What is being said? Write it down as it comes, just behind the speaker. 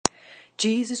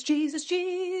Jesus, Jesus,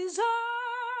 Jesus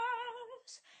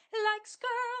likes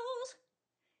girls.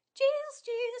 Jesus,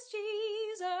 Jesus,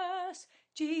 Jesus.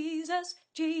 Jesus,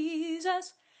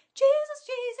 Jesus. Jesus,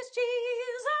 Jesus,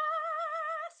 Jesus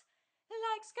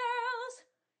likes girls.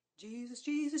 Jesus,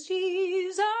 Jesus,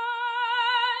 Jesus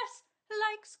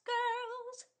likes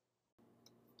girls.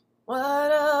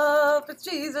 What up? It's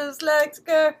Jesus Likes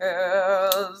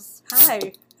Girls.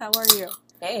 Hi, how are you?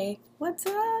 Hey. What's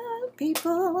up,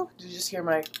 people? Did you just hear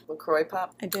my LaCroix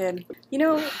pop? I did. You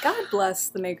know, God bless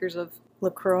the makers of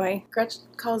LaCroix. Gretchen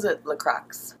calls it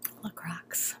LaCroix.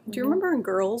 LaCroix. Do you remember in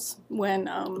Girls when,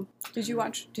 did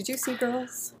you see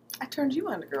Girls? I turned you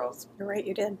on to Girls. You're right,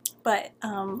 you did. But,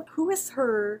 who was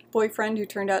her boyfriend who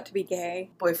turned out to be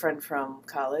gay? Boyfriend from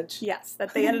college. Yes,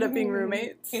 that they ended up being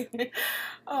roommates.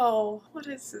 Oh, what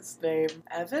is his name?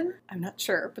 Evan? I'm not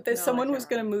sure, but No, someone I was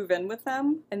going to move in with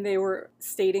them, and they were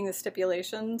stating the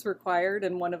stipulations required,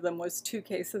 and one of them was 2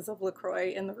 cases of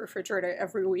LaCroix in the refrigerator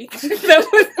every week. That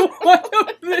was one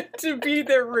of them to be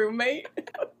their roommate.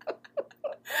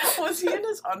 Was he in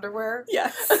his underwear?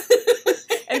 Yes.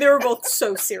 And they were both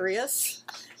so serious.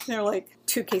 They're like,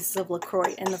 2 cases of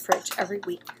LaCroix in the fridge every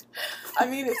week. I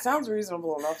mean, it sounds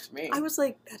reasonable enough to me. I was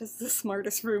like, that is the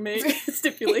smartest roommate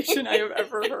stipulation I have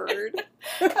ever heard.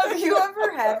 Have you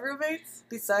ever had roommates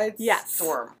besides Yes.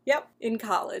 Storm? Yep, in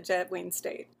college at Wayne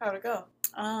State. How'd it go?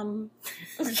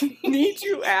 Need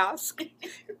you ask?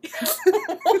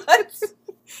 What?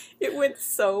 It went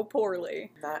so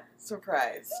poorly. Not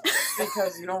surprised.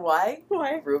 Because you know why?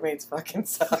 Why? Roommates fucking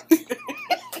suck.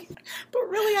 But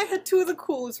really, I had 2 of the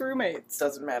coolest roommates.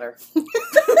 Doesn't matter.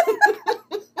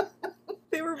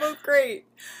 They were both great.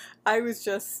 That's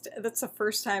the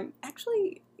first time,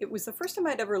 actually, it was the first time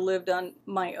I'd ever lived on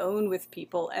my own with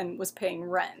people and was paying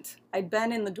rent. I'd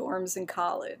been in the dorms in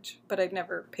college, but I'd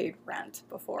never paid rent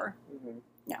before. Mm-hmm.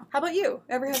 Yeah. How about you?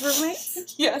 Ever have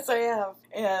roommates? Yes, I have.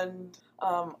 And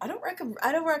I don't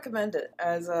recommend it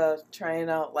as a trying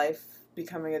out life,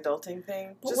 becoming adulting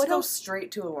thing. But Just what go else?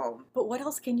 straight to alone. But what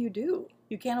else can you do?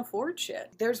 You can't afford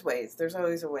shit. There's ways. There's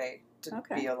always a way to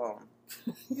Okay. be alone.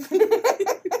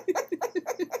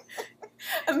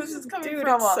 And this is coming Dude,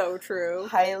 from it's a so true.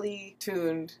 highly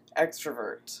tuned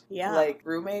extrovert. Yeah. Like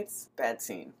roommates, bad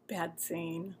scene. Bad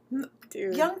scene. N-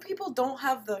 Dude. Young people don't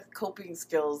have the coping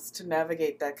skills to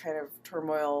navigate that kind of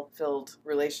turmoil-filled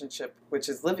relationship, which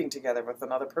is living together with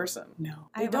another person. No.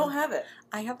 They don't have it.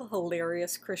 I have a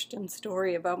hilarious Christian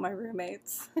story about my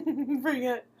roommates. Bring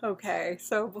it. Okay,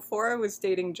 so before I was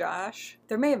dating Josh,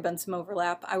 there may have been some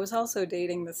overlap. I was also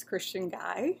dating this Christian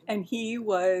guy, and he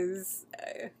was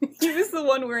the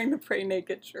one wearing the Pray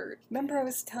Naked shirt. Remember I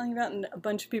was telling you about, and a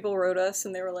bunch of people wrote us,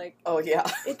 and they were like, Oh,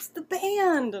 yeah. it's the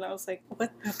band, and I was like,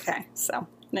 what? Okay, so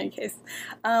in any case,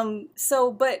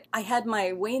 but I had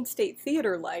my Wayne State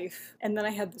theater life, and then I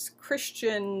had this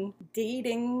Christian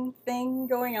dating thing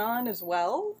going on as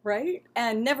well, right?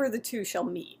 And never the two shall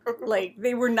meet. Like,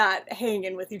 they were not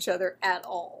hanging with each other at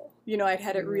all. You know, I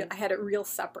had it real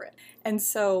separate. And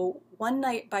so one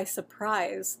night by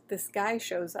surprise, this guy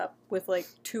shows up with like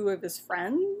 2 of his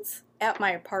friends at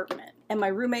my apartment. And my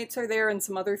roommates are there and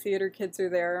some other theater kids are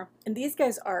there. And these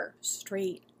guys are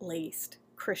straight-laced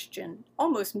Christian,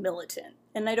 almost militant.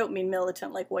 And I don't mean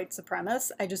militant like white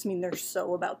supremacists. I just mean they're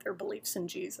so about their beliefs in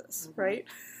Jesus, right?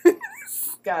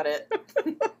 Got it.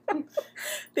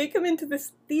 They come into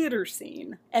this theater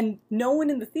scene, and no one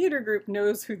in the theater group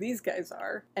knows who these guys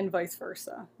are, and vice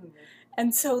versa. Mm-hmm.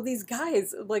 And so these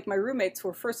guys, like my roommates,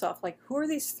 were first off like, who are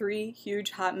these 3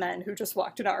 huge hot men who just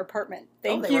walked into our apartment?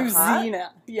 Thank they you, were hot? Xena.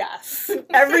 Yes.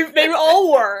 They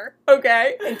all were,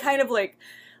 okay? And kind of like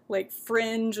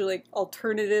fringe, like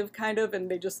alternative kind of,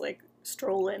 and they just like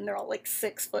stroll in. They're all like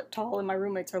 6 foot tall, and my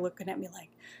roommates are looking at me like,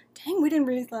 dang, we didn't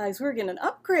realize we were getting an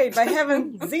upgrade by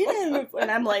having Xena.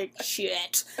 And I'm like,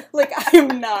 shit. Like, I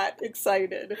am not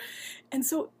excited. And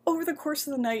so over the course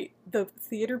of the night, the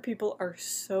theater people are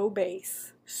so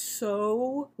base,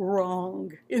 so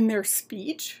wrong in their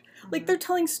speech. Like, they're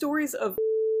telling stories of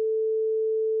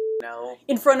No.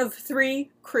 in front of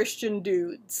 3 Christian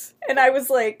dudes. And I was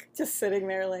like, just sitting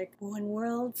there like, when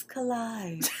worlds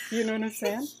collide. You know what I'm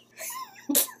saying?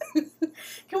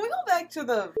 Can we go back to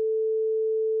the...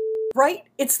 Right?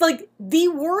 It's like the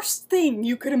worst thing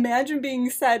you could imagine being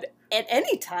said at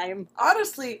any time.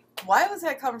 Honestly, why was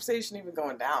that conversation even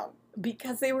going down?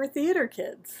 Because they were theater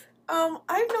kids.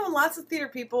 I've known lots of theater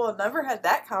people and never had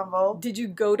that convo. Did you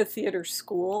go to theater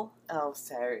school? Oh,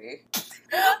 sorry.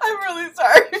 I'm really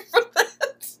sorry for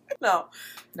that.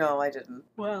 No, I didn't.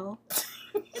 Well,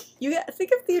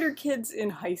 Think of theater kids in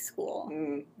high school.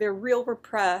 Mm. They're real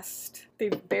repressed.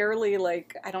 They've barely,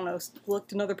 like, I don't know,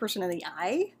 looked another person in the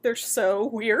eye. They're so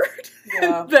weird.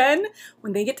 Yeah. And then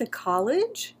when they get to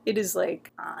college, it is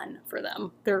like on for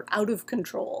them. They're out of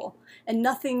control. And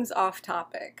nothing's off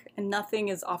topic. And nothing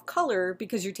is off color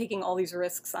because you're taking all these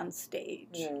risks on stage.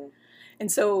 Mm.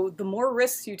 And so the more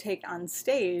risks you take on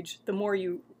stage, the more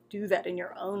you do that in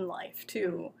your own life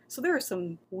too. So there are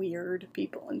some weird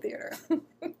people in theater.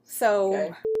 So,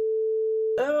 Okay.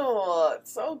 Oh,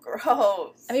 it's so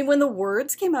gross. I mean, when the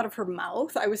words came out of her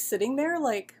mouth, I was sitting there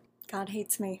like, God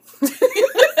hates me.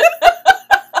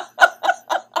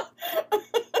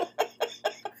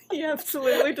 He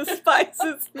absolutely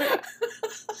despises me.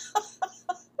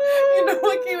 You know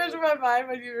what came into my mind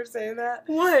when you were saying that?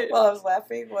 What? While I was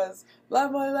laughing was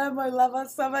lava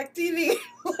sabachthani,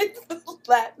 like the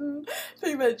Latin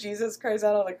thing that Jesus cries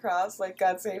out on the cross, like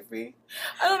God save me.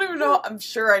 I don't even know. I'm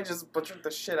sure I just butchered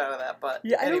the shit out of that, but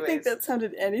Yeah, I don't think anyways. that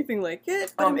sounded anything like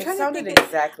it. But I'm It trying sounded to think.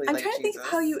 exactly I'm like trying to think Jesus.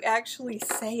 of how you actually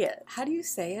say it. How do you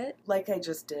say it? Like I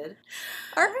just did.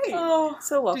 All right. Oh,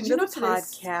 So welcome did you to know the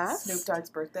today's podcast. Snoop Dogg's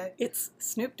birthday? It's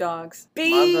Snoop Dogg's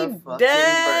Motherfucking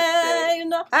birthday. in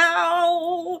the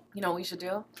house. You know what we should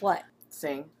do? What?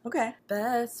 Sing. Okay.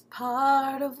 Best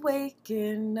part of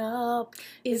waking up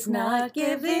Is not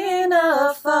giving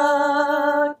a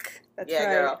fuck. That's Yeah,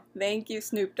 right. girl. Thank you,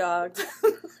 Snoop Dogg.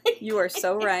 You are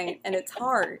so right. And it's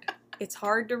hard. It's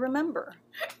hard to remember.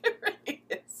 It really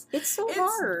is. It's so It's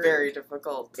hard. very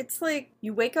difficult. It's like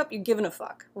you wake up, you're giving a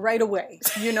fuck right away.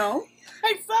 You know?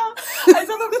 I saw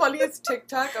the funniest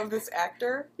TikTok of this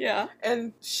actor, Yeah.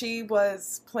 and she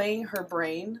was playing her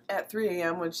brain at 3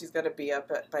 a.m. when she's got to be up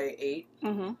by 8,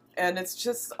 Mm-hmm. and it's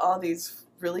just all these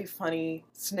really funny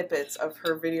snippets of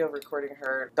her video recording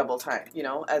her double time, you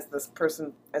know, as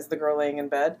the girl laying in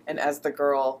bed, and as the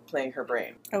girl playing her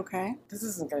brain. Okay. This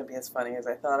isn't going to be as funny as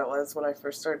I thought it was when I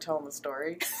first started telling the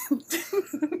story.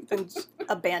 Then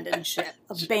abandon ship.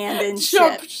 Abandon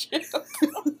Jump ship. ship.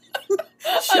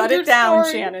 Shut it down,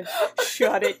 Understory. Shannon.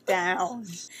 Shut it down.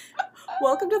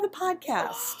 Welcome to the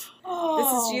podcast. Oh.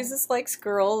 This is Jesus Likes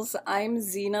Girls. I'm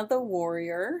Xena the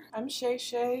Warrior. I'm Shay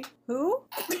Shay. Who?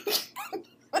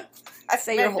 I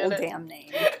Say your whole did it. damn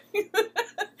name.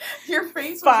 Your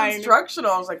face Fine. was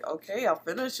instructional. I was like, okay, I'll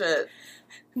finish it.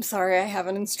 I'm sorry, I have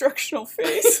an instructional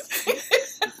face.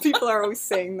 People are always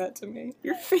saying that to me.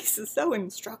 Your face is so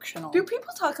instructional. Do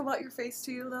people talk about your face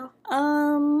to you, though?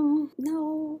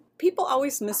 No. People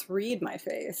always misread my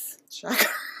face. Shocker.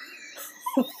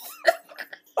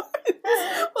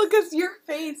 Well, because your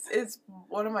face is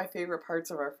one of my favorite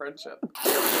parts of our friendship.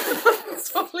 It's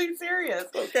totally serious.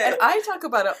 Okay. And I talk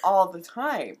about it all the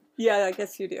time. Yeah, I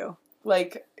guess you do.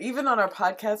 Like, even on our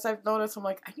podcast, I've noticed, I'm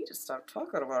like, I need to stop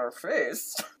talking about our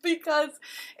face. Because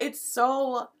it's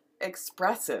so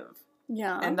expressive.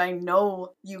 Yeah. And I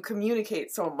know you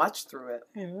communicate so much through it.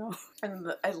 I know.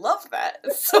 And I love that.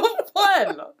 It's so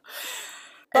fun.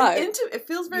 But- And it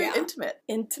feels very yeah. intimate.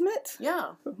 Intimate?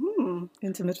 Yeah.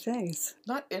 Intimate face.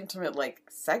 Not intimate like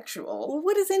sexual. Well,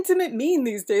 what does intimate mean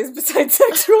these days besides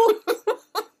sexual?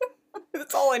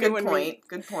 That's all anyone Good point. means.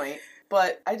 Good point.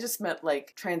 But I just meant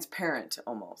like transparent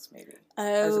almost, maybe. Oh,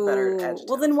 As a better adjective.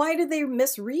 well then why did they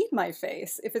misread my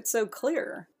face if it's so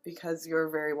clear? Because you're a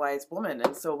very wise woman.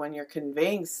 And so when you're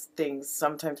conveying things,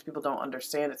 sometimes people don't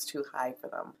understand. It's too high for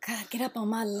them. God, get up on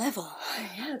my level.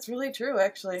 Yeah, it's really true,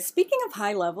 actually. Speaking of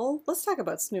high level, let's talk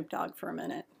about Snoop Dogg for a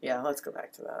minute. Yeah, let's go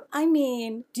back to that. I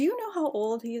mean, do you know how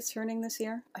old he is turning this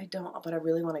year? I don't, but I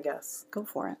really want to guess. Go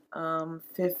for it.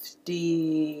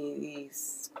 50...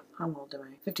 How old am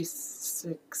I?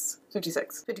 56.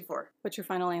 54. What's your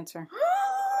final answer?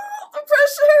 The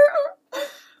pressure!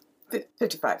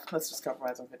 55. Let's just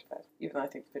compromise on 55. Even though I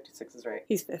think 56 is right.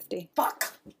 He's 50.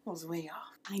 Fuck! I was way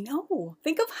off. I know.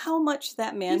 Think of how much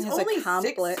that man He's has only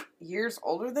accomplished 6 years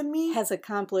older than me.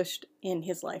 in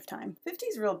his lifetime. 50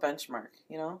 is real benchmark,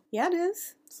 you know? Yeah, it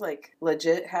is. It's like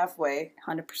legit halfway,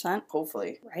 100%.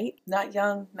 hopefully. Right? Not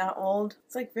young, not old.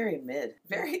 It's like very mid.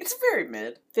 It's very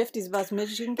mid. 50's about as mid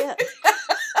as you can get.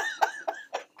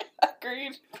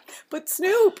 Agreed. But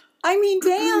Snoop, I mean,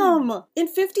 damn. In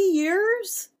 50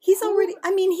 years, he's already,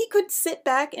 I mean, he could sit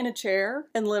back in a chair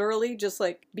and literally just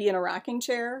like be in a rocking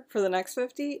chair for the next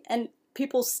 50 and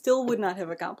people still would not have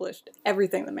accomplished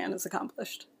everything the man has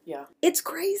accomplished. Yeah. It's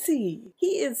crazy.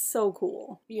 He is so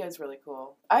cool. He is really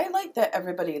cool. I like that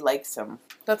everybody likes him.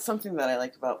 That's something that I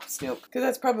like about Snoop. Because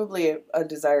that's probably a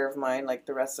desire of mine, like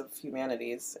the rest of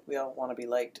humanity's. We all want to be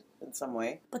liked in some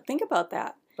way. But think about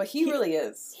that. But he really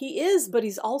is. He is, but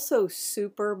he's also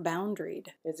super boundaried.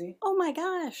 Is he? Oh my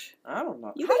gosh. I don't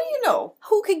know. You How do you know?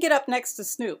 Who could get up next to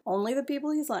Snoop? Only the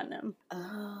people he's letting him.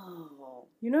 Oh.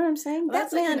 You know what I'm saying? Well,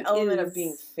 that's that like man an element is, of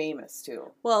being famous, too.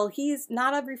 Well, he's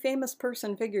not every famous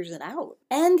person figures it out.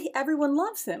 And everyone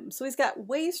loves him. So he's got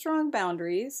way strong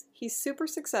boundaries. He's super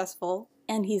successful.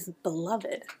 And he's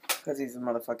beloved. Because he's a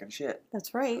motherfucking shit.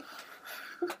 That's right.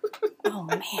 Oh,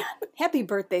 man. Happy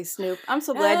birthday, Snoop. I'm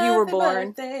so glad you were born.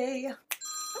 Birthday.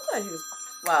 I'm glad he was...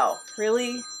 Wow.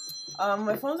 Really?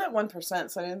 My phone's at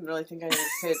 1%, so I didn't really think I needed to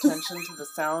pay attention to the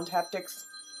sound haptics.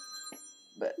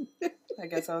 But I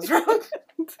guess I was wrong.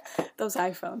 Those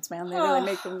iPhones, man, they really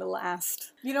make them to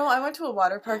last. You know, I went to a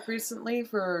water park recently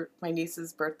for my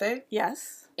niece's birthday.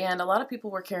 Yes. And a lot of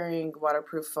people were carrying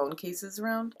waterproof phone cases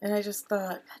around. And I just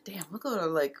thought, God damn, we'll go to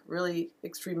like really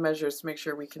extreme measures to make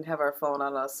sure we can have our phone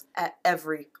on us at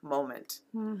every moment.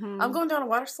 Mm-hmm. I'm going down a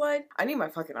water slide. I need my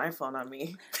fucking iPhone on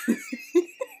me.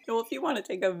 Well, if you want to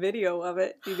take a video of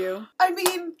it, you do. I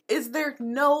mean, is there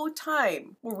no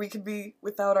time where we could be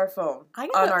without our phone I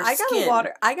on our skin?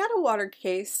 I got a water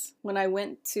case when I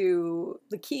went to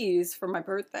the Keys for my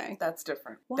birthday. That's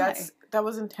different. Why? That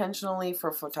was intentionally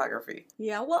for photography.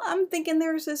 Yeah, well, I'm thinking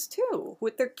theirs is too.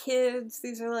 With their kids,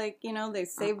 these are like, you know, they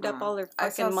saved up all their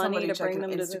fucking money to bring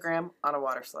them to this. Instagram on a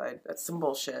water slide. That's some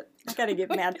bullshit. I gotta give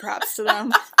mad props to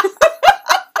them.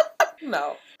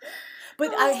 No.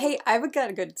 But hey, I've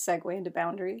got a good segue into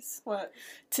boundaries. What?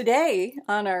 Today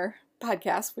on our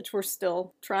podcast, which we're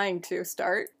still trying to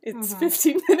start, it's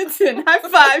 15 minutes in. High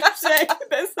five, Shay.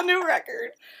 That's the new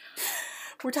record.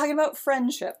 We're talking about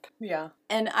friendship. Yeah.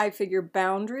 And I figure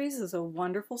boundaries is a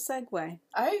wonderful segue.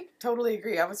 I totally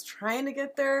agree. I was trying to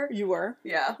get there. You were?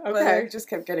 Yeah. Okay. But I just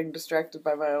kept getting distracted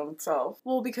by my own self.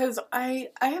 Well, because I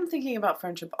am thinking about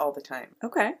friendship all the time.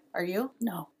 Okay. Are you?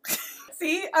 No.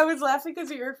 See, I was laughing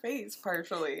because of your face,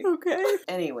 partially. Okay.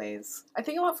 Anyways, I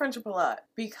think about friendship a lot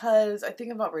because I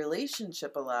think about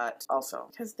relationship a lot also.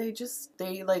 Because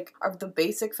they like are the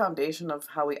basic foundation of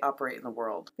how we operate in the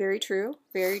world. Very true.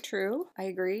 Very true. I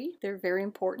agree. They're very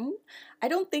important. I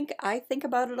don't think I think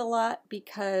about it a lot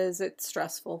because it's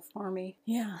stressful for me.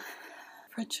 Yeah.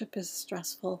 Friendship is a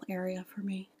stressful area for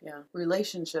me. Yeah.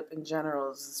 Relationship in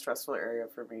general is a stressful area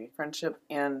for me. Friendship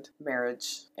and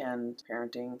marriage and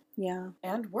parenting. Yeah.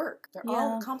 And work. They're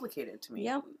all complicated to me.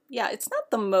 Yeah. Yeah, it's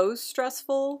not the most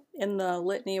stressful in the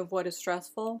litany of what is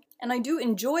stressful. And I do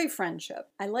enjoy friendship.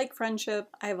 I like friendship.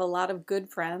 I have a lot of good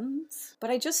friends. But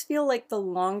I just feel like the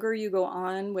longer you go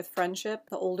on with friendship,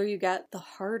 the older you get, the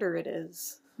harder it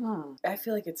is. I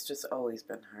feel like it's just always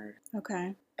been hard.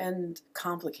 Okay. And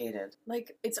complicated.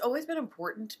 Like, it's always been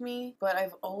important to me, but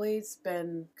I've always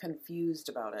been confused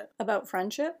about it. About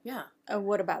friendship? Yeah.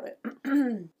 What about it?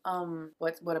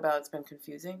 What about it's been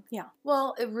confusing? Yeah.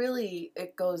 Well,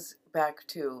 it goes back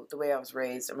to the way I was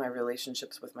raised and my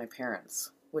relationships with my parents,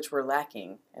 which were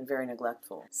lacking and very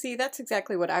neglectful. See, that's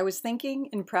exactly what I was thinking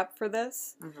in prep for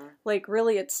this. Mm-hmm. Like,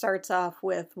 really, it starts off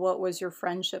with what was your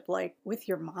friendship like with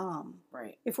your mom?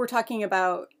 Right. If we're talking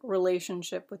about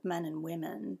relationship with men and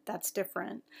women, that's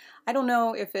different. I don't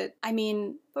know if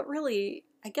but really,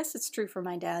 I guess it's true for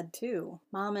my dad too.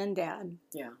 Mom and dad.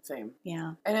 Yeah, same.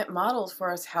 Yeah. And it models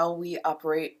for us how we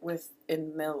operate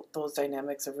in those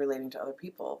dynamics of relating to other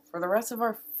people for the rest of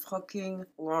our fucking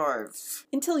lives.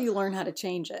 Until you learn how to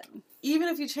change it. Even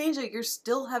if you change it, you're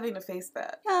still having to face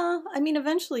that. Yeah,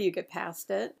 eventually you get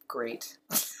past it. Great.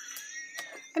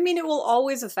 It will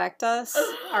always affect us.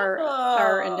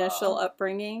 Our initial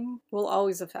upbringing will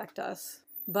always affect us.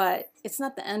 But it's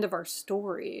not the end of our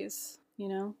stories, you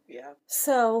know? Yeah.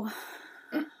 So,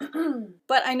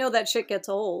 but I know that shit gets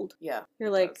old. Yeah.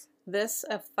 You're like, this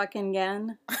a fucking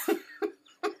again?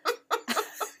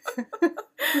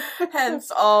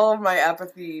 Hence all my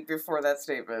apathy before that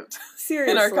statement.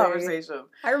 Seriously. In our conversation.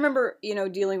 I remember,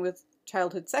 dealing with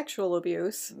childhood sexual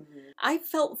abuse. Mm-hmm. I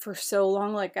felt for so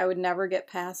long like I would never get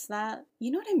past that.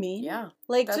 You know what I mean? Yeah.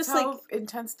 Like, that's just how like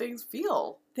intense things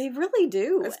feel. They really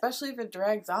do. Especially if it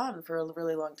drags on for a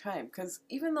really long time. Because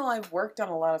even though I've worked on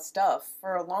a lot of stuff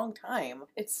for a long time,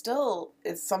 it still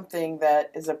is something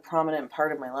that is a prominent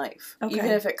part of my life. Okay.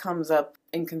 Even if it comes up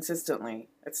inconsistently,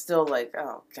 it's still like,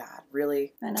 oh God,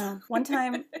 really? I know. One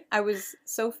time I was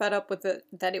so fed up with it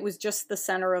that it was just the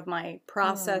center of my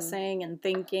processing and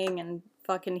thinking and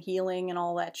fucking healing and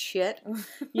all that shit,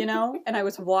 you know? And I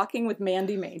was walking with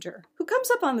Mandy Major, who comes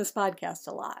up on this podcast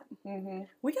a lot. Mm-hmm.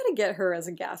 We got to get her as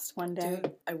a guest one day.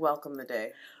 Dude, I welcome the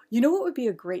day. You know what would be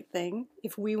a great thing?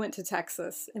 If we went to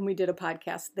Texas and we did a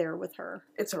podcast there with her.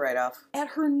 It's a write-off. At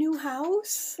her new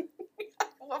house?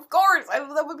 Of course!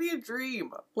 that would be a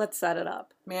dream. Let's set it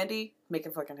up. Mandy, make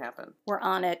it fucking happen. We're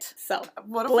on it. So,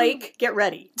 What if Blake, get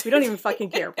ready. We don't even fucking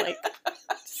care, Blake.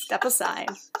 Step aside.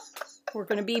 We're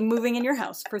going to be moving in your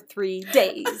house for 3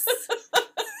 days.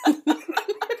 I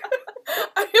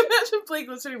imagine Blake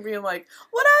listening being like,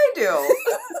 what'd I do?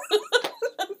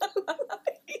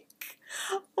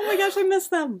 Oh my gosh, I miss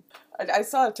them. I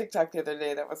saw a TikTok the other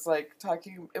day that was like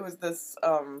talking, it was this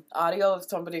audio of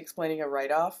somebody explaining a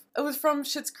write-off. It was from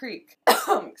Schitt's Creek.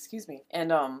 Excuse me.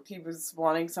 And he was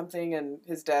wanting something and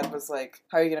his dad was like,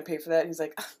 how are you going to pay for that? And he's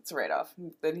like, it's a write-off.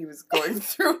 And then he was going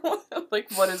through like,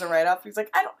 what is a write-off? He's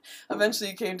like, eventually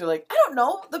he came to like, I don't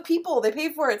know, the people, they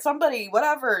pay for it, somebody,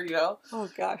 whatever, you know? Oh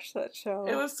gosh, that show.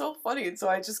 It was so funny and so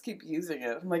I just keep using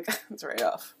it. I'm like, it's a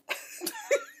write-off.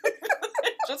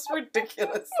 Just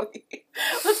ridiculously.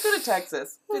 Let's go to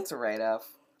Texas. It's a write-off.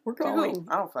 We're going.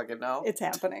 I don't fucking know. It's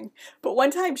happening. But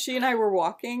one time she and I were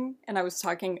walking and I was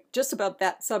talking just about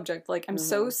that subject. Like, I'm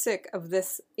so sick of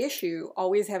this issue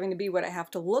always having to be what I have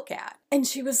to look at. And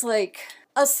she was like,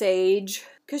 a sage.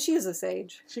 Because she is a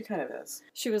sage. She kind of is.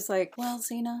 She was like, well,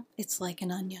 Zena, it's like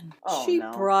an onion. Oh, she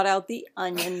no. brought out the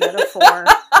onion metaphor.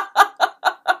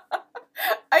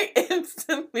 I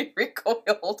instantly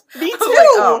recoiled. Me I was too. like,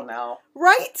 oh no.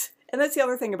 Right? And that's the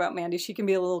other thing about Mandy. She can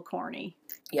be a little corny.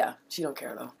 Yeah, she don't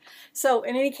care though. So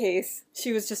in any case,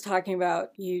 she was just talking about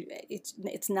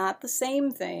it's not the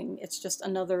same thing. It's just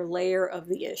another layer of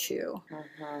the issue.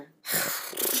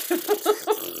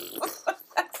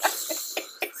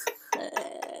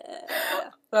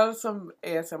 That was some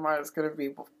ASMR it's gonna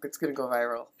go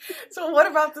viral. So what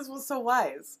about this was so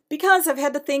wise? Because I've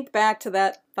had to think back to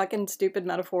that fucking stupid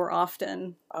metaphor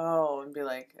often. Oh, and be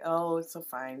like, oh, it's so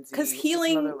fine. Because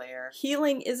another layer.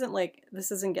 healing isn't like, this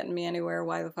isn't getting me anywhere.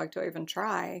 Why the fuck do I even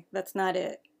try? That's not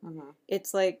it. Mm-hmm.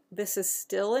 It's like, this is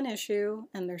still an issue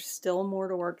and there's still more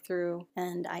to work through.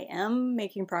 And I am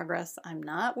making progress. I'm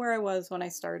not where I was when I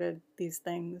started these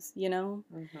things, you know?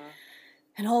 Mm-hmm.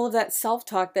 And all of that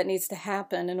self-talk that needs to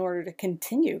happen in order to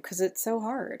continue, because it's so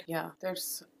hard. Yeah,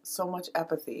 there's so much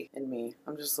apathy in me.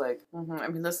 I'm just like, I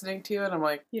mean, listening to you, and I'm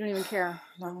like, You don't even care.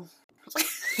 no. I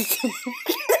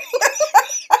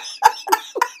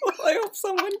hope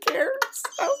someone cares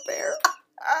out there.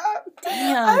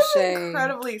 Damn, I'm Shay.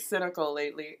 incredibly cynical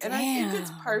lately, and I think it's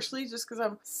Damn. partially just because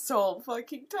I'm so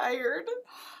fucking tired.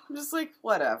 I'm just like,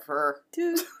 whatever.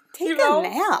 Dude, take You know? a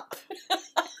nap.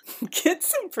 Get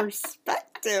some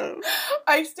perspective.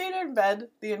 I stayed in bed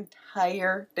the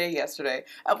entire day yesterday.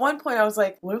 At one point, I was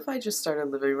like, what if I just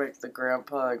started living like the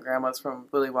grandpa and grandmas from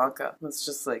Willy Wonka? It's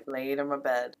just like laying in my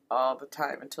bed all the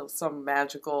time until some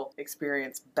magical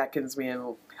experience beckons me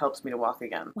and helps me to walk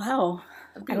again. Wow.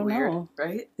 That'd be I don't weird, know.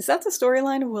 right? Is that the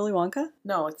storyline of Willy Wonka?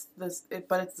 No, it's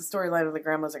but it's the storyline of the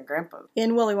grandmas and grandpas.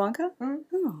 In Willy Wonka? Hmm?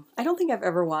 Oh, I don't think I've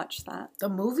ever watched that. The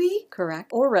movie?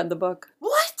 Correct. Or read the book.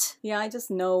 What? Yeah, I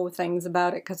just know things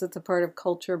about it because it's a part of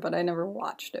culture, but I never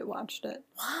watched it. Wow,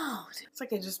 it's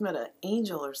like I just met an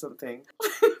angel or something.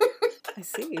 I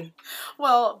see.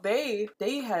 Well, they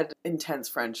had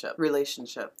intense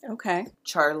relationship. Okay.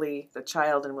 Charlie, the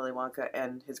child in Willy Wonka,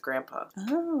 and his grandpa.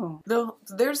 Oh. Though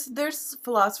there's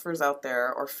philosophers out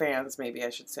there, or fans maybe I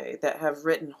should say, that have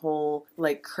written whole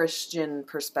like Christian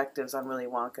perspectives on Willy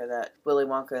Wonka, that Willy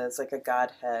Wonka is like a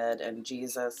godhead and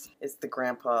Jesus is the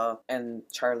grandpa and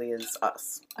Charlie is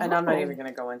us. And I'm not Oh. even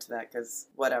gonna go into that because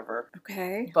whatever.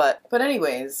 Okay. But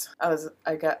anyways, I was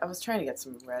trying to get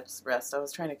some rest. I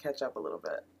was trying to catch up a little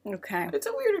bit. Okay. It's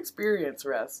a weird experience,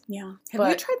 rest. Yeah. Have you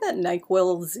But- tried that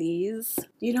NyQuil Z's?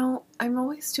 You know, I'm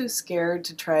always too scared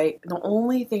to try. The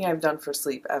only thing I've done for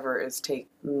sleep ever is take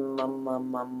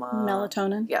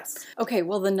Melatonin? Yes. Okay,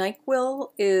 well, the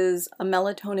NyQuil is a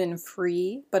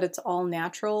melatonin-free, but it's all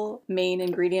natural, main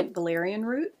ingredient valerian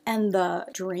root. And the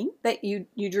drink that you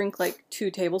drink like 2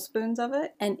 tablespoons of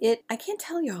it, and I can't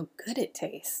tell you how good it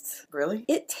tastes. Really?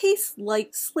 It tastes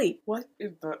like sleep. What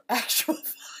is the actual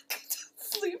fuck does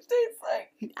sleep taste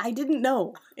like? I didn't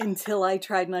know until I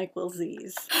tried NyQuil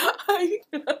Z's.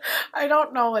 I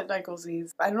don't know what NyQuil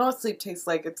Z's. I don't know what sleep tastes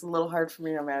like. It's a little hard for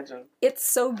me to imagine. It's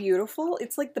so beautiful.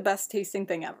 It's like the best tasting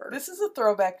thing ever. This is a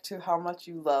throwback to how much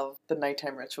you love the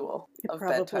nighttime ritual It of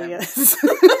probably bedtime. is.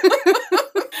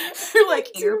 You're like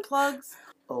I do. earplugs.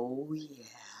 Oh yeah.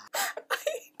 I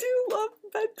do love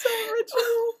bedtime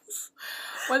rituals.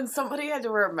 When somebody had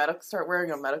to start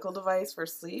wearing a medical device for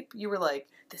sleep, you were like,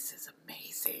 "This is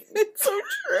amazing." It's so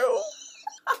true.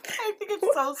 I think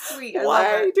it's so sweet. I love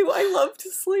Why it. do I love to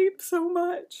sleep so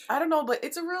much? I don't know, but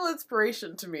it's a real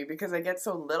inspiration to me because I get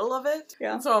so little of it.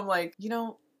 Yeah. And so I'm like,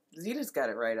 Zeta's got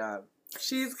it right on.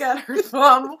 She's got her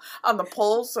thumb on the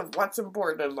pulse of what's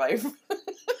important in life.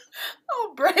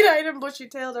 Oh, bright-eyed and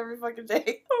bushy-tailed every fucking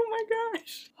day. Oh my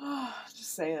gosh.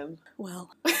 Just saying.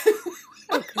 Well,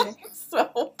 okay.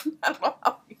 So, I don't know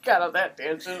how we got on that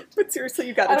tangent. But seriously,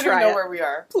 you I gotta don't try even know it. where we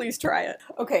are. Please try it.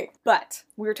 Okay, but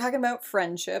we were talking about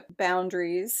friendship,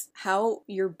 boundaries, how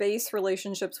your base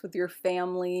relationships with your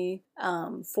family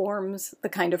forms the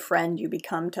kind of friend you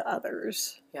become to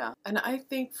others. Yeah. And I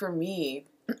think for me,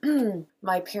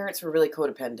 my parents were really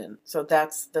codependent. So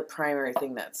that's the primary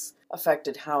thing that's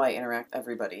affected how I interact with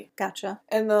everybody. Gotcha.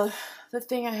 And the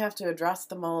thing I have to address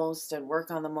the most and work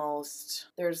on the most,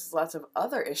 there's lots of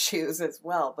other issues as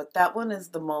well, but that one is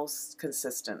the most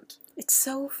consistent. It's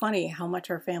so funny how much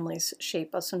our families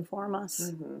shape us and form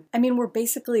us. Mm-hmm. I mean, we're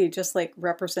basically just like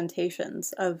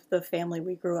representations of the family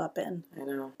we grew up in. I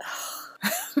know.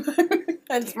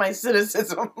 That's my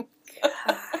cynicism.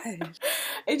 God.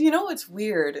 And you know what's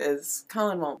weird is,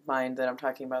 Colin won't mind that I'm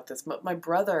talking about this, but my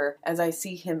brother, as I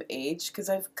see him age, because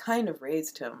I've kind of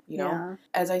raised him, Yeah.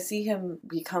 as I see him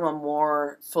become a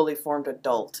more fully formed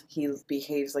adult, he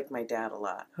behaves like my dad a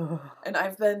lot. And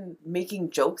I've been making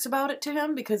jokes about it to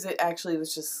him because it actually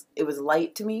it was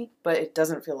light to me, but it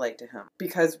doesn't feel light to him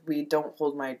because we don't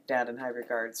hold my dad in high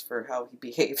regards for how he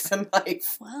behaves in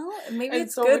life. Well, maybe And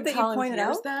it's so good when that Colin you pointed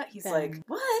hears out that, he's then. like,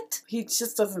 "What?" He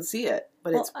just doesn't see it.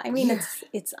 But Well, it's I mean, weird.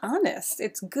 it's honest.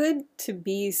 It's good to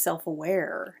be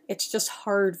self-aware. It's just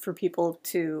hard for people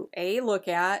to A, look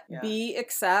at, Yeah. B,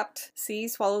 accept, C,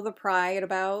 swallow the pride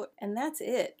about, and that's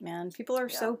it, man. People are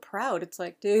so proud. It's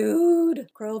like, dude,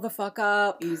 grow the fuck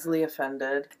up. Easily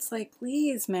offended. It's like,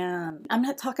 please, man. I'm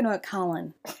not talking about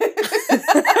Colin.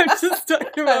 I'm just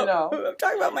talking about, I'm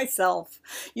talking about myself.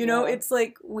 You know, Yeah. it's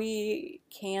like we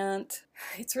can't,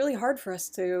 it's really hard for us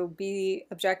to be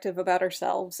objective about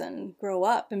ourselves and grow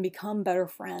up and become better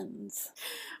friends.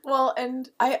 Well, and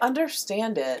I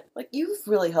understand it. Like, you've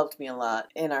really helped me a lot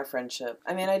in our friendship.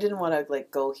 I mean, I didn't want to,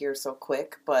 go here so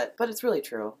quick, but it's really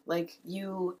true. Like,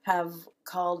 you have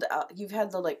called out, you've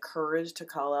had the, courage to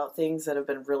call out things that have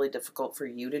been really difficult for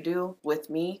you to do with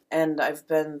me, and I've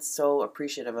been so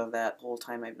appreciative of that whole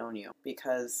time I've known you,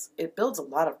 because it builds a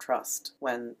lot of trust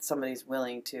when somebody's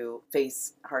willing to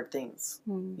face hard things,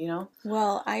 you know?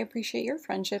 Well, I appreciate your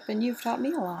friendship, and you've taught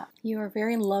me a lot. You are a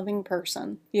very loving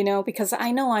person, because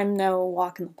I know I'm no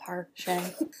walk in the park,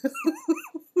 Shay.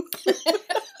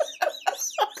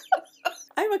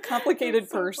 I'm a complicated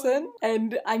person,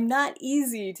 and I'm not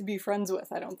easy to be friends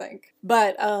with, I don't think.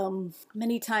 But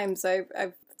many times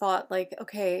I've thought,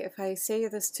 okay, if I say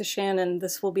this to Shannon,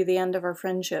 this will be the end of our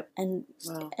friendship. And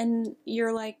and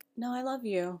you're like, no, I love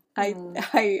you.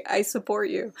 I support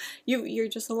you. You're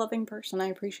just a loving person. I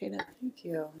appreciate it. Thank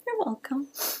you. You're welcome.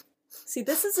 See,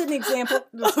 this is an example.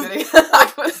 Just kidding.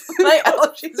 My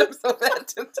allergies are so bad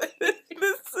today.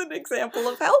 This is an example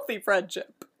of healthy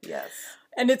friendship. Yes.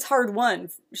 And it's hard won.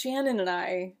 Shannon and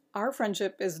I, our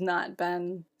friendship has not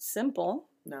been simple.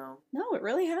 No. No, it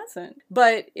really hasn't.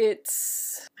 But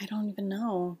I don't even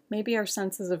know. Maybe our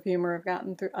senses of humor have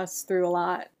gotten us through a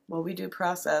lot. Well, we do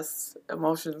process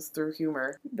emotions through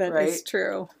humor. That right? is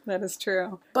true. That is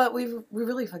true. But we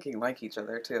really fucking like each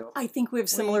other too. I think we have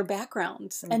similar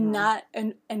backgrounds, and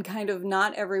kind of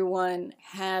not everyone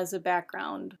has a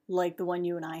background like the one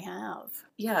you and I have.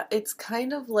 Yeah, it's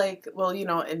kind of like, well,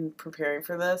 in preparing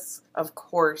for this, of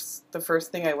course, the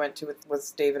first thing I went to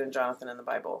was David and Jonathan in the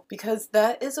Bible. Because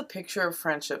that is a picture of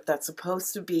friendship that's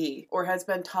supposed to be, or has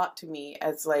been taught to me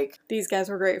as These guys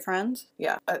were great friends?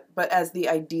 Yeah, but as the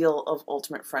ideal of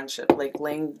ultimate friendship,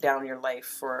 laying down your life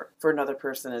for another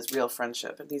person is real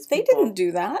friendship. And They didn't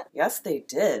do that. Yes, they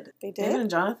did. They did? David and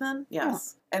Jonathan?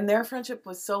 Yes. Yeah. And their friendship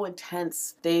was so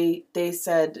intense. They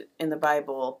said in the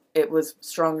Bible it was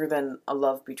stronger than a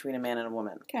love between a man and a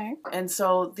woman. Okay. And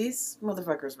so these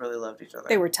motherfuckers really loved each other.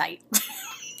 They were tight.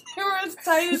 They were as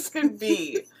tight as could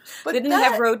be. But they didn't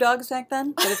have road dogs back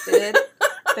then, but if they did,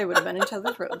 they would have been each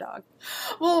other's road dog.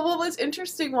 Well, what was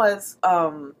interesting was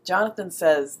Jonathan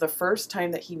says the first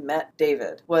time that he met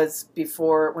David was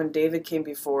when David came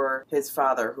before his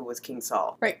father, who was King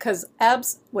Saul. Right, because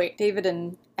David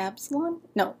and Absalom?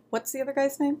 No, what's the other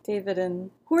guy's name? David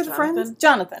and... Who are the friends?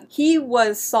 Jonathan. He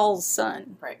was Saul's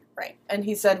son. Right. Right. And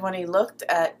he said when he looked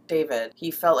at David, he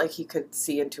felt like he could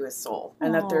see into his soul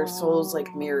and that their souls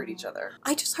like mirrored each other.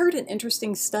 I just heard an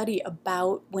interesting study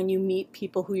about when you meet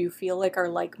people who you feel like are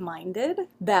like-minded,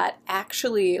 that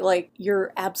actually, like,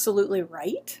 you're absolutely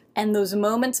right. And those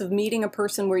moments of meeting a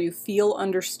person where you feel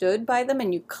understood by them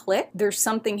and you click, there's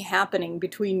something happening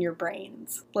between your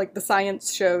brains. Like the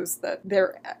science shows that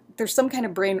there's some kind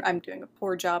of brain. I'm doing a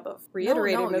poor job of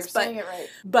reiterating no, this, you're saying it right.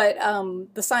 but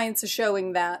the science is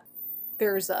showing that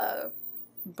there's a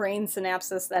brain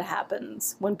synapses that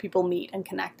happens when people meet and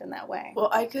connect in that way. Well,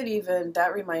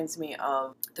 that reminds me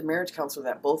of the marriage counselor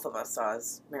that both of us saw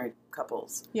as married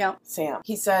couples. Yeah. Sam.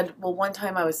 He said, well, one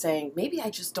time I was saying, maybe I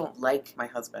just don't like my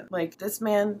husband. Like, this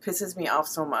man pisses me off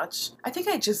so much. I think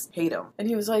I just hate him. And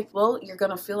he was like, well, you're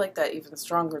going to feel like that even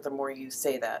stronger the more you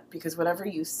say that. Because whatever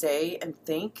you say and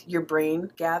think, your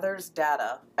brain gathers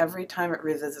data every time it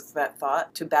revisits that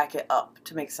thought to back it up,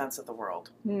 to make sense of the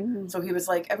world. Mm-hmm. So he was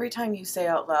like, every time you say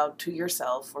out loud to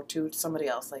yourself or to somebody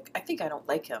else, like, I think I don't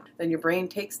like him, then your brain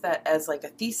takes that as like a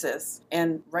thesis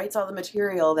and writes all the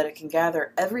material that it can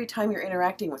gather every time you're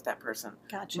interacting with that person.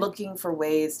 Gotcha. Looking for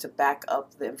ways to back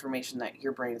up the information that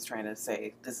your brain's trying to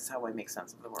say, this is how I make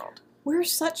sense of the world. We're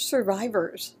such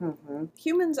survivors. Mm-hmm.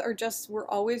 Humans are we're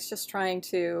always just trying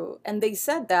to, and they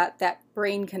said that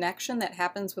brain connection that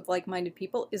happens with like-minded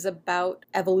people is about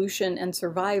evolution and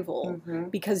survival, Mm-hmm.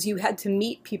 because you had to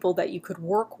meet people that you could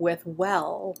work with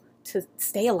well to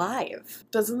stay alive.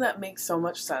 Doesn't that make so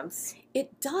much sense?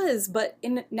 It does, but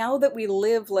now that we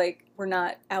live, like, we're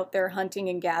not out there hunting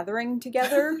and gathering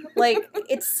together, like,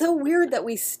 it's so weird that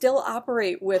we still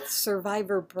operate with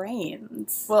survivor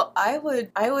brains. Well, I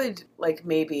would like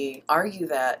maybe argue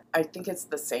that I think it's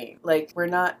the same. Like, we're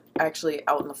not actually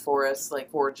out in the forest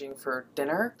like foraging for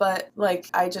dinner, but like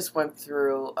I just went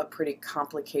through a pretty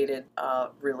complicated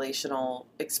relational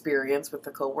experience with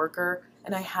a coworker,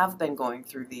 and I have been going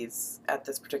through these at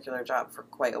this particular job for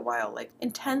quite a while, like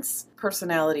intense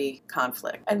personality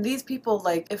conflict. And these people,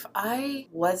 like, if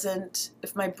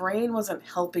my brain wasn't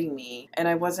helping me and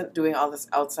I wasn't doing all this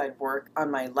outside work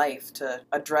on my life to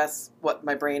address what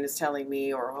my brain is telling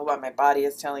me or what my body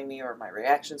is telling me or my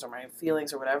reactions or my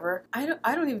feelings or whatever, I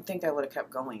don't even think I would have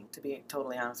kept going, to be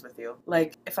totally honest with you.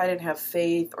 Like, if I didn't have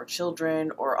faith or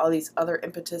children or all these other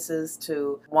impetuses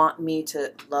to want me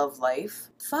to love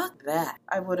life, fuck that.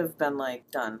 I would have been like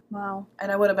done. Wow.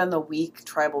 And I would have been the weak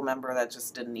tribal member that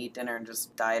just didn't eat dinner and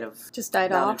just died of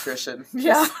malnutrition. Off.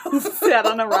 Yeah. Sat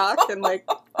on a rock and like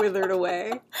withered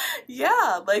away.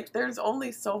 Yeah, like there's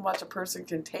only so much a person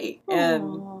can take. And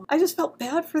aww. I just felt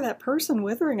bad for that person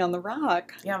withering on the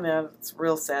rock. Yeah, man, it's a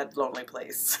real sad, lonely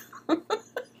place.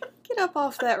 Get up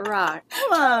off that rock.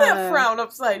 Come Turn on. that frown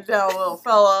upside down, little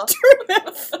fella. Turn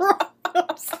that frown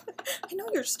upside. I know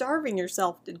you're starving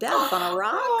yourself to death on a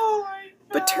rock. Oh my God.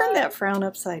 But turn that frown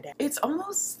upside down. It's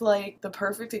almost like the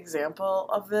perfect example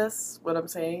of this, what I'm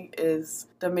saying, is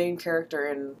the main character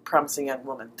in Promising Young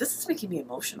Woman. This is making me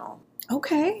emotional.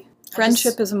 Okay.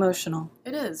 Friendship is emotional.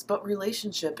 It is, but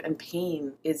relationship and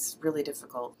pain is really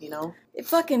difficult, you know? It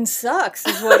fucking sucks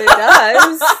is what it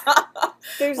does.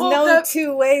 There's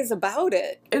two ways about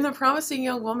it. In The Promising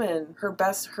Young Woman, her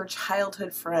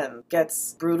childhood friend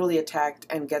gets brutally attacked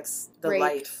and gets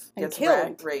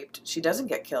raped. She doesn't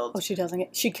get killed. Oh, she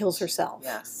doesn't. She kills herself.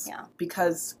 Yes. Yeah.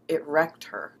 Because it wrecked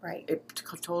her. Right. It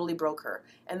totally broke her.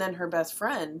 And then her best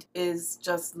friend is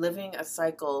just living a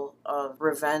cycle of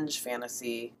revenge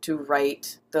fantasy to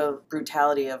right the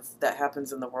brutality that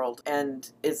happens in the world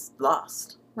and is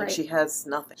lost. Right. Like, she has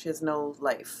nothing. She has no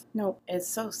life. Nope. It's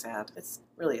so sad. It's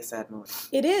really a sad movie.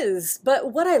 It is.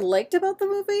 But what I liked about the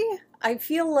movie, I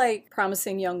feel like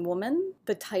Promising Young Woman,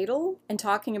 the title, and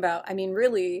talking about, I mean,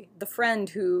 really, the friend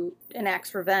who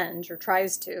enacts revenge or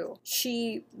tries to,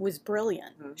 she was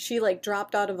brilliant. Mm-hmm. She like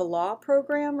dropped out of a law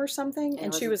program or something,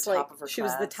 and she was like, she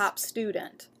was the top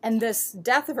student. And this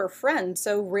death of her friend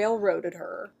so railroaded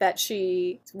her that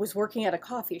she was working at a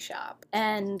coffee shop,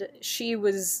 and she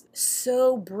was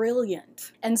so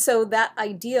brilliant. And so that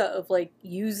idea of like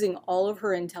using all of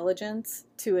her intelligence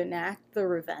to enact the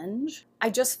revenge,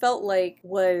 I just felt like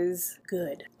was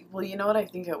good. Well, you know what I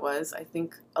think it was? I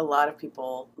think a lot of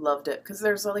people loved it because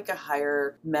there's like a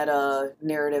higher meta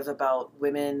narrative about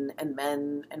women and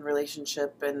men and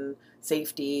relationship and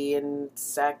safety and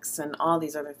sex and all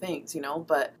these other things, you know,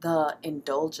 but the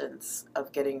indulgence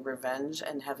of getting revenge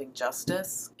and having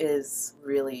justice is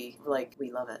really like,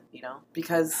 we love it, you know,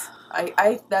 because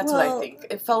I that's what I think.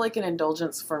 It felt like an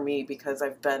indulgence for me because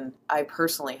I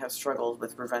personally have struggled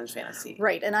with revenge fantasy.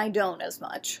 Right, and I don't as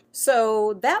much.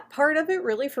 So that part of it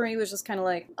really for me was just kind of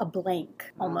like a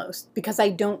blank almost because I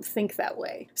don't think that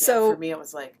way. Yeah, so for me it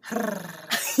was like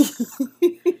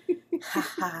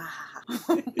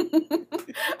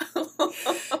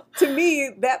to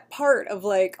me, that part of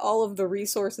like all of the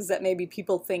resources that maybe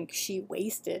people think she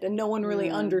wasted and no one really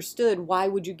understood why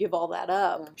would you give all that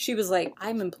up. She was like,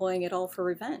 I'm employing it all for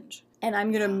revenge. And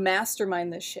I'm going to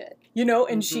mastermind this shit, you know?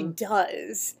 And she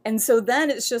does. And so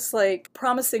then it's just like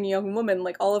promising young woman,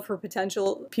 like all of her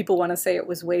potential, people want to say it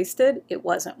was wasted. It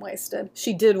wasn't wasted.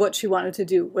 She did what she wanted to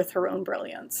do with her own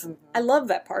brilliance. I love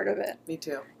that part of it. Me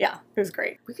too. Yeah, it was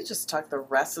great. We could just talk the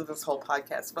rest of this whole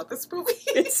podcast about this movie.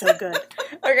 It's so good.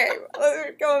 Okay,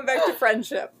 going back to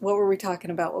friendship. What were we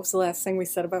talking about? What was the last thing we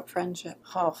said about friendship?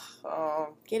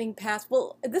 Getting past,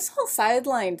 well, this all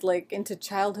sidelined like into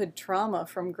childhood trauma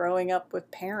from growing up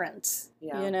with parents,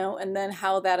 you know, and then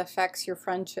how that affects your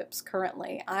friendships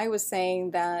currently. I was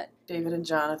saying that David and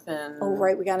Jonathan. Oh,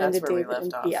 right, we got into David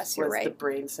and yes, you're right. The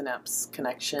brain synapse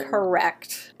connection.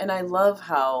 Correct. And I love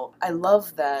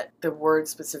that the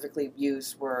words specifically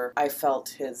used were, I felt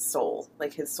his soul,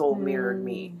 like his soul mirrored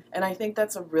me. And I think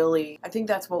that's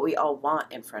what we all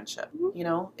want in friendship, you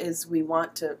know, is we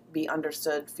want to be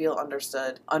understood, feel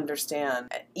understood,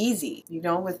 understand, easy, you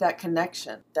know, with that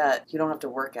connection that you don't have to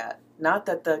work at. Not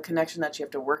that the connection that you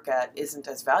have to work at isn't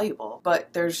as valuable,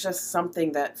 but there's just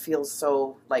something that feels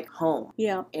so like home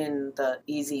in the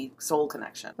easy soul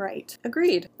connection. Right.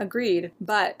 Agreed.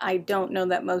 But I don't know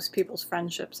that most people's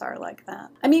friendships are like that.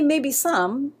 I mean, maybe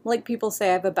some, like people say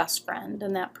I have a best friend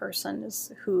and that person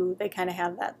is who they kind of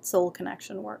have that soul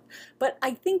connection work. But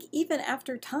I think even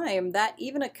after time, that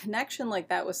even a connection like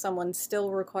that with someone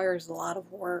still requires a lot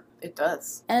of work. It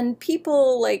does. And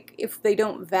people, like, if they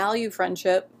don't value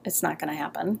friendship, it's not going to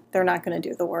happen. They're not going to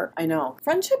do the work. I know.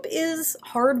 Friendship is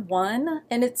hard won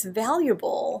and it's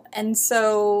valuable. And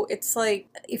so it's like,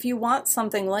 if you want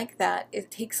something like that, it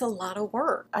takes a lot of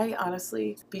work. I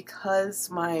honestly, because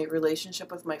my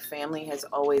relationship with my family has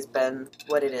always been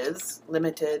what it is,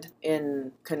 limited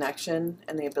in connection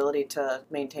and the ability to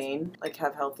maintain, like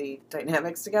have healthy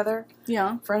dynamics together.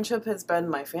 Yeah. Friendship has been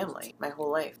my family my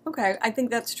whole life. Okay. I think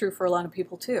that's true for a lot of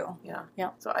people too. Yeah. Yeah.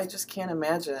 So I just can't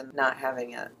imagine not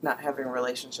having it, not having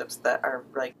relationships that are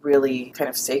like really kind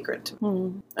of sacred to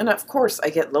me. And of course I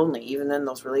get lonely even in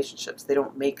those relationships. They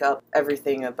don't make up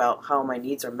everything about how my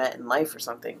needs are met in life or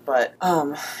something, but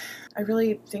I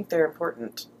really think they're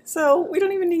important. So we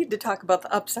don't even need to talk about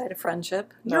the upside of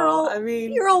friendship. You're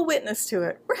all witness to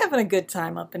it. We're having a good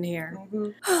time up in here.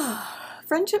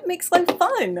 Friendship makes life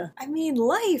fun. I mean,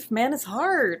 life, man, is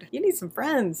hard. You need some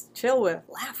friends to chill with,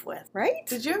 laugh with, right?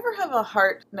 Did you ever have a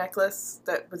heart necklace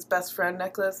that was best friend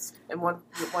necklace and one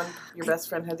your best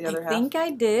friend had the other half? I think I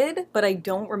did, but I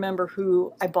don't remember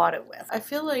who I bought it with. I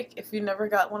feel like if you never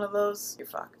got one of those, you're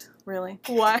fucked. Really?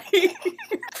 Why?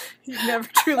 You've never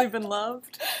truly been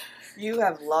loved? You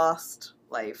have lost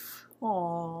life.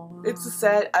 Aww. It's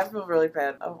sad. I feel really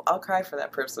bad. I'll cry for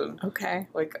that person. Okay.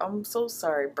 Like, I'm so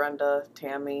sorry, Brenda,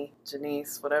 Tammy,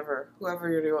 Janice,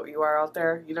 whoever you are out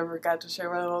there. You never got to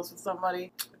share one of those with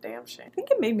somebody. Damn shame. I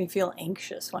think it made me feel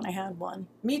anxious when I had one.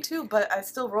 Me too, but I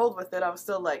still rolled with it. I was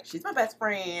still like, she's my best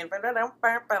friend.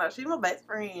 She's my best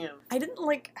friend. I didn't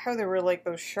like how there were like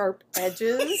those sharp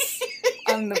edges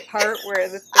on the part where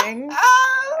the thing.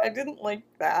 I didn't like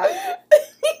that.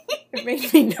 It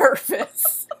made me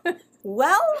nervous.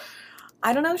 Well,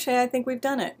 I don't know, Shay. I think we've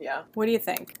done it. Yeah. What do you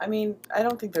think? I mean, I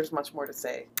don't think there's much more to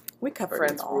say. We covered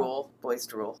Friends it all. rule,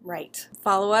 boys rule. Right.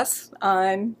 Follow us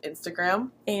on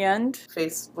Instagram and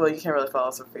Well, you can't really follow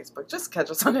us on Facebook. Just catch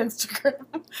us on Instagram.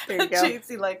 There you go.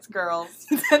 JC Likes Girls.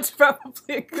 That's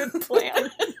probably a good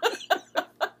plan.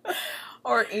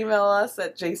 Or email us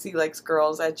at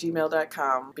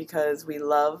jclikesgirls@gmail.com because we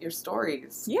love your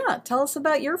stories. Yeah, tell us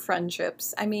about your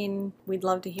friendships. I mean, we'd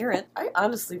love to hear it. I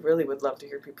honestly really would love to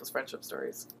hear people's friendship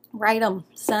stories. Write them.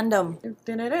 Send them.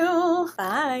 Do-do-do-do.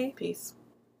 Bye. Peace.